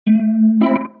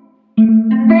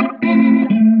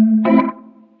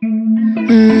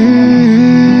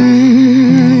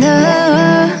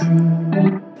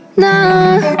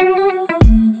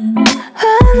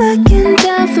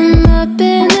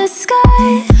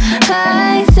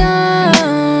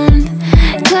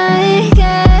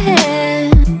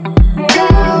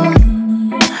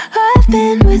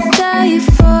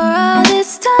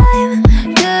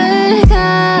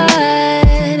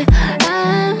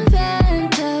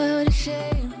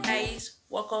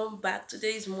welcome back.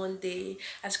 Today is Monday.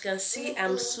 As you can see,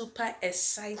 I'm super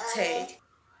excited.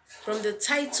 From the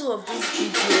title of this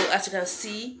video, as you can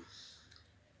see,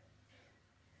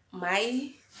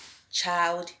 my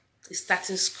child is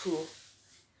starting school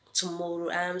tomorrow.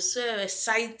 I'm so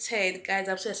excited, guys.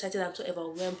 I'm so excited. I'm so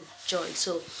overwhelmed with joy.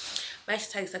 So my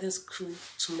child is starting school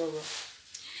tomorrow,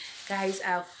 guys.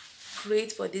 I've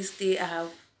prayed for this day. I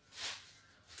have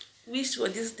wished for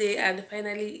this day, and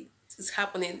finally it's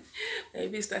happening.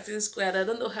 Maybe starting school, and I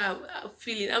don't know how I'm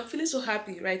feeling. I'm feeling so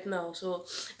happy right now. So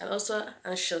I'm also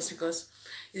anxious because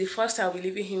it's the first time I'll be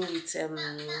leaving him with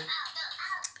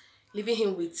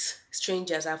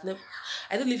strangers. I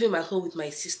don't live in my home with my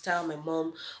sister, my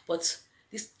mom, but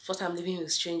this first time I'm living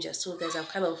with strangers. So guys, I'm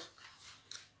kind of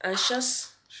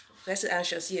anxious. Let's say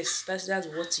anxious. Yes, that's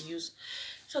the word to use.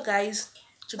 So guys,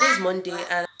 today is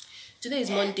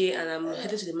Monday, and I'm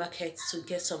heading to the market to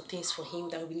get some things for him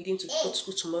that we'll be needing to go to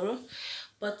school tomorrow.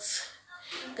 But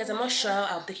guys, I'm not sure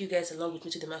I'll take you guys along with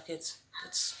me to the market.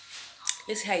 But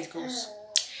let's see how it goes.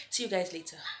 See you guys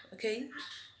later. Okay?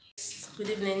 Good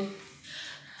evening.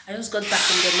 I just got back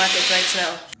from the market right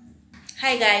now.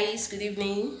 Hi guys, good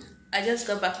evening. I just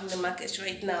got back from the market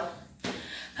right now.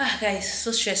 Guys,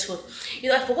 so stressful.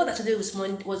 I forgot that today was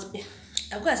Monday.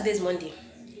 I forgot that today is Monday.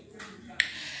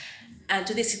 And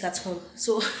today sit at home.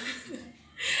 So at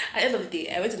the end of the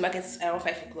day, I went to the market around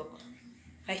 5 o'clock,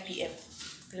 5 p.m.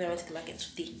 Then I went to the market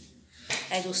today.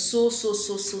 And it was so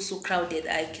crowded.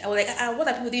 I was like, what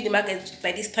are people doing in the market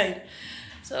by this time?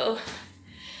 So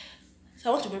I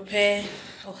want to prepare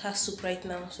oha soup right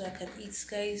now so I can eat,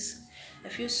 guys. I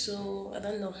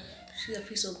don't know. I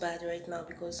feel so bad right now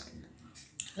because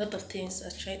a lot of things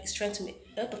are trying to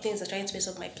mess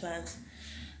up my plans,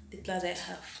 the plans I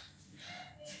have.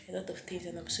 A lot of things,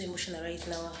 and I'm so emotional right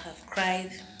now. I have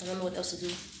cried. I don't know what else to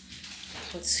do.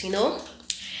 But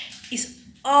it's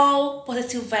all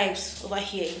positive vibes over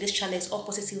here in this channel. It's all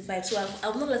positive vibes. So I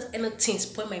will not let anything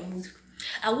spoil my mood.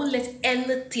 I won't let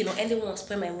anything or anyone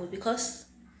spoil my mood because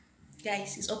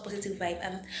guys, it's all positive vibe,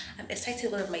 and I'm excited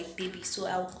about my baby. So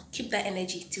I'll keep that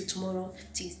energy till tomorrow,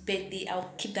 till his birthday.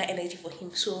 I'll keep that energy for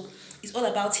him. So it's all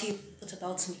about him, not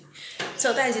about me.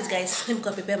 So that is it, guys. Let me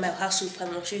go prepare my house soup,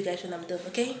 and I'll show you guys when I'm done.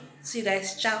 Okay? See you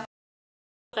guys. Ciao.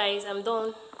 Guys, I'm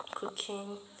done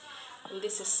cooking, and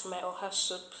this is my oha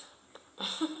soup.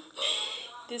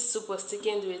 This soup was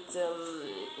thickened with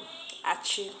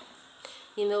achi.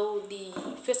 The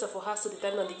face of oha soup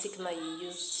depends on the thickener you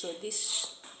use. So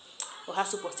this oha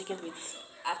soup was thickened with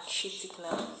achi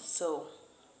thickener. So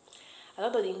I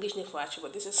don't know the English name for achi,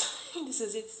 but this is this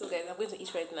is it. So guys, I'm going to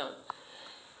eat right now.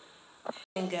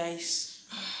 And guys,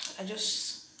 I'm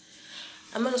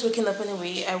not just waking up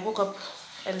anyway. I woke up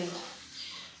early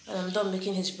and I'm done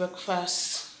making his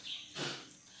breakfast.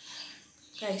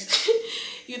 Guys,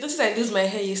 you notice I lose my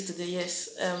hair yesterday. Yes,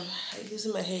 I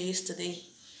losing my hair yesterday.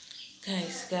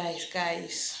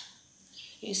 Guys.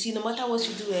 You see, no matter what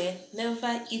you do,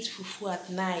 never eat fufu at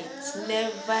night.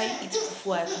 Never eat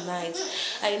fufu at night.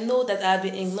 I know that I've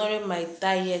been ignoring my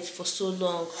diet for so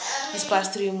long, these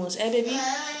past 3 months. Baby?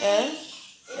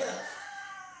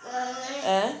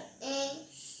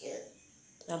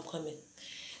 I'm coming.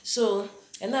 So,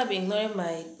 I know I've been ignoring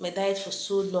my diet for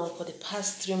so long, for the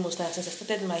past 3 months now, since I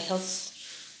started my health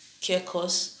care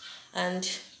course. And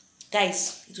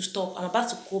guys, it will stop. I'm about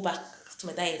to go back to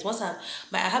my diet. Once I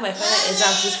have my final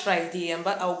exams this Friday,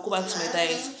 I'll go back to my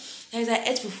diet. Guys, I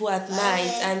ate fufu at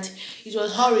night and it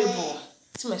was horrible.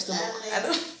 See my stomach. I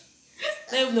don't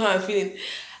even know how I'm feeling.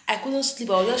 I couldn't sleep.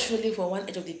 I was just rolling from one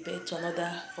edge of the bed to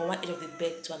another, from one edge of the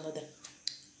bed to another.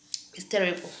 It's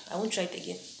terrible. I won't try it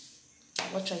again.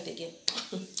 I won't try it again.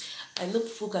 I know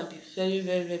fufu can be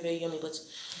very yummy, but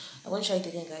I won't try it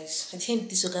again, guys. I think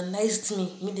disorganized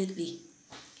me immediately.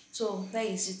 So that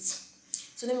is it.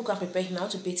 So let me go and prepare him. I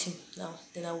want to bathe him now.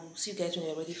 Then I will see you guys when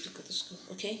you're ready to go to school.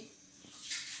 Okay?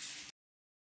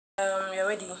 We are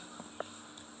ready.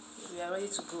 We are ready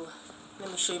to go.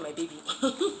 Let me show you my baby.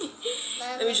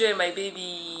 Let me show you my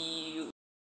baby.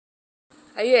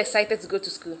 Are you excited to go to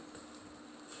school?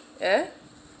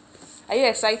 Are you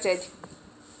excited?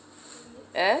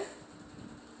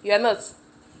 You are not?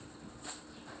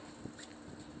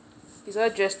 He's all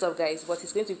dressed up, guys, but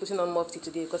he's going to be putting on mufti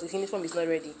today because his uniform is not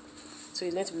ready. So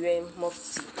he's going to be wearing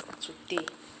mufti today.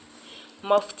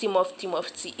 Mufti.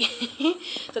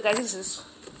 So guys, this is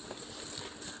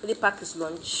really packed his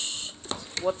lunch,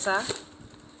 water,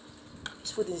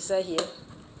 his food is inside here.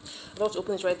 I'm about to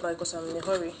open it right now because I'm in a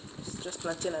hurry. It's just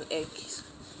plantain and eggs.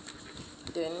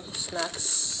 Then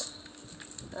snacks,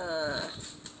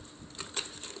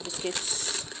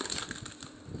 biscuits,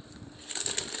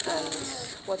 and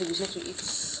what he's going to eat.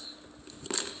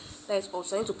 That is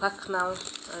also I need to pack now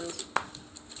and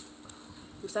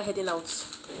we start heading out.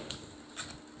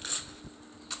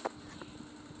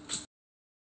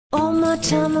 All my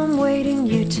time I'm waiting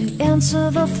you to answer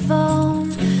the phone.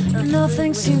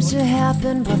 Nothing seems to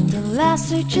happen, but the last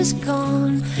stage is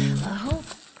gone. I hope.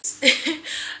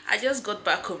 I just got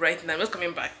back home right now. I'm just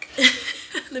coming back.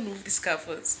 Let me move this car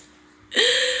first.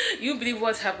 You believe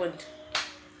what happened?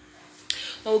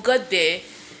 When we got there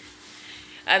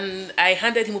and I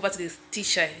handed him over to the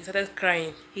teacher, he started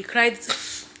crying. He cried.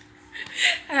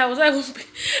 And I was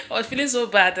feeling so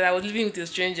bad that I was living with a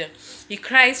stranger. He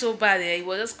cried so bad. He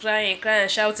was just crying and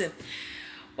shouting.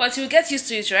 But you'll get used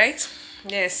to it, right?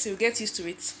 Yes, you'll get used to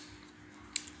it.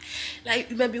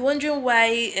 Like, you might be wondering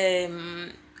why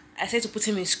I said to put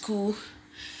him in school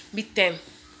midterm.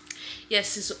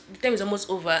 Yes, the term is almost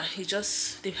over. The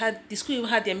school even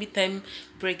had their midterm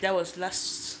break. That was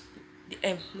last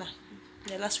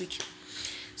week.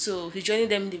 So he's joining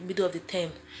them in the middle of the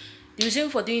term. The reason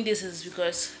for doing this is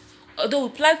because although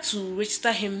we plan to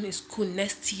register him in school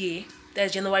next year,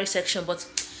 that's January section, but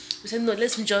we said no,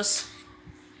 let's just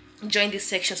join this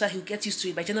section so that he'll get used to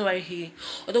it by January.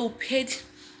 Although we paid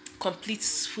complete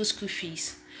full school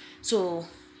fees, so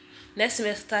next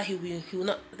semester he will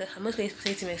not. I'm not going to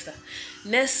say semester.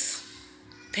 Next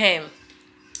term,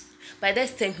 by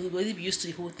that time he will already be used to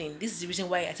the whole thing. This is the reason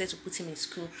why I said to put him in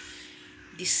school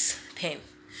this term.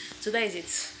 So that is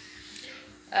it.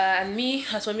 And me,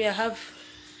 as for me, I have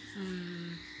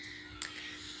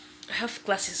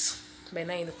classes by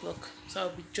 9 o'clock, so I'll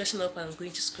be dressing up and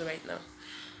going to school right now.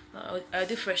 I'll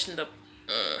do freshened up.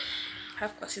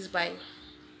 Have classes by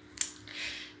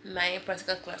 9,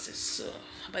 practical classes. So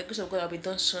by grace of God, I'll be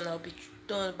done soon. I'll be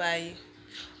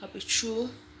through.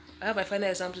 I have my final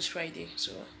exam this Friday,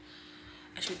 so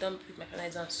I should be done with my final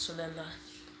exam soon, and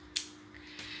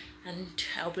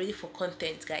I'll be ready for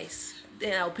content, guys.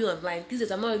 Then I'll be online. These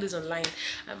days I'm not always online.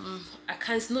 I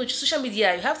can't know social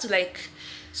media. You have to like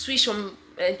switch from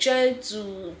join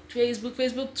to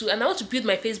Facebook to, and I want to build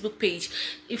my Facebook page.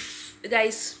 If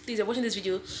guys please are watching this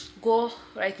video, go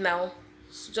right now.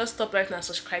 So just stop right now,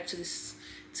 subscribe to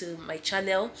my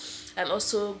channel, and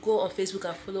also go on Facebook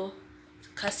and follow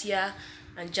Cassia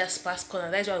and Jasper's Corner.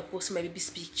 That's why I'm posting my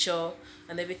baby's picture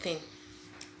and everything.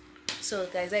 So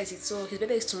guys, that is it. So his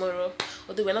birthday is tomorrow,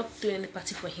 although we're not doing any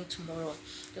party for him tomorrow.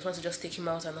 Just want to just take him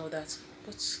out and all that.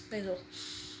 But that's all.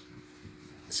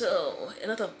 So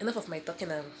enough of my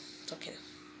talking.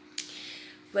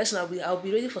 But soon I'll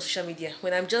be ready for social media.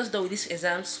 When I'm just done with these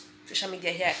exams, social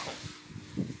media, here I come.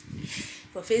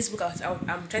 For Facebook,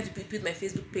 I'm trying to build my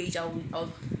Facebook page. I'll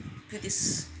build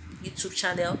this YouTube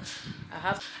channel.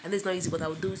 And it's not easy, but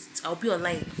I'll do it. I'll be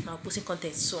online. I'll posting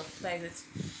content. So that is it.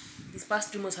 These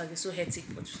past 3 months has been so hectic,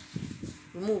 but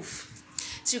we move.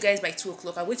 See you guys by 2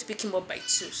 o'clock. I'm going to pick him up by 2.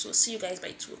 So see you guys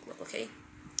by 2 o'clock, okay?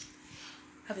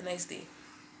 Have a nice day.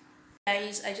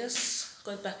 Guys, I just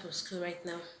got back from school right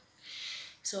now.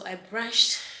 So I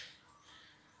branched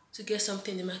to get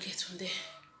something in the market from there.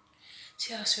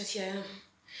 See how sweaty I am.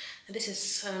 And this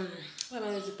is what am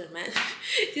I going to do, man?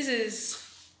 This is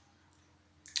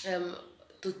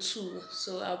the 2.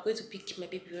 So I'm going to pick my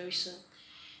baby very soon.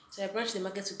 So I branched the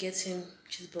market to get him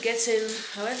cheese ball. I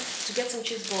went to get him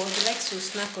cheese ball. He likes to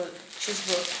snack on cheese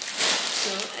ball.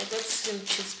 So I got him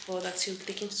cheese ball that he'll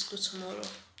take him to school tomorrow.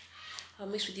 I'll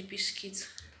mix with the biscuits.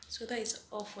 So that is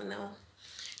all for now.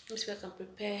 Let me see if I can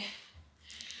prepare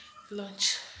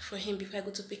lunch for him before I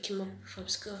go to pick him up from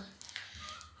school.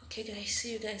 Okay guys,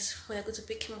 see you guys when I go to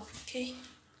pick him up, okay?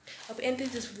 I'll be ending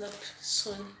this vlog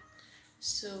soon.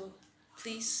 So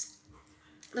please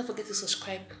don't forget to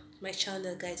subscribe to my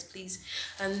channel, guys, please,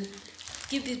 and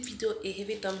give this video a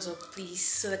heavy thumbs up, please,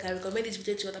 so that I can recommend this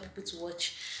video to other people to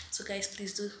watch. So guys,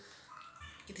 please do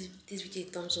give this video a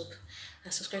thumbs up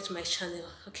and subscribe to my channel,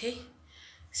 okay?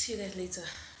 See you guys later.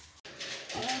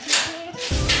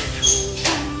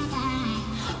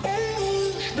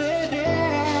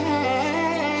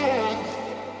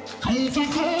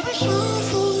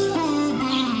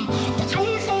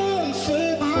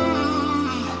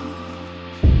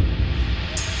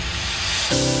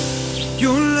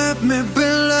 You let me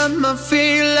build up my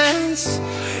feelings.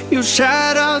 You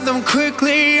shatter them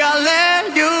quickly, I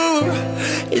let you.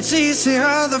 It's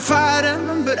easier the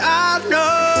fighting, but I know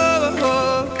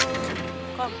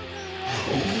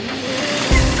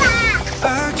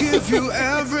I give you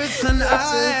everything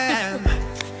I am.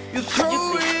 You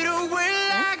throw it away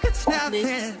like it's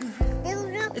nothing.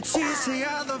 It's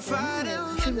easier the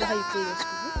fighting. You should know how you play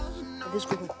this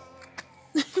school.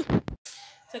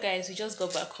 So guys, we just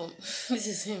got back home. This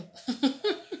is him.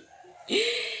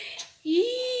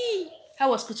 How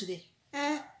was school today?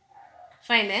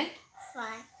 Fine, eh?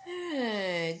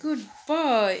 Fine. Good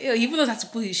boy. Oh, he even knows how to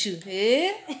put his shoe.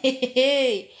 Eh?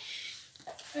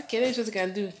 Okay, let me see what you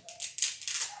can do.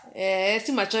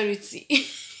 Still maturity.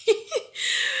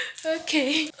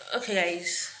 Okay. Okay,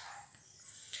 guys.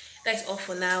 That's all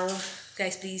for now.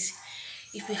 Guys, please,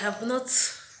 if you have not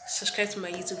subscribed to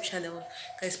my YouTube channel,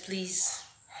 guys, please,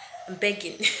 I'm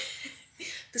begging.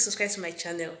 Please subscribe to my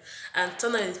channel and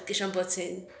turn on the notification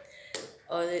button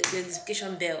or the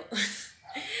notification bell.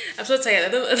 I'm so tired. I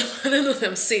don't know what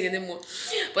I'm saying anymore.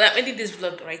 But I'm ending this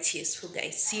vlog right here. So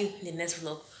guys, see you in the next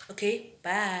vlog. Okay,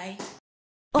 bye.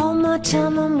 All my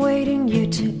time I'm waiting you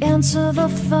to answer the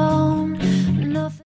phone. Nothing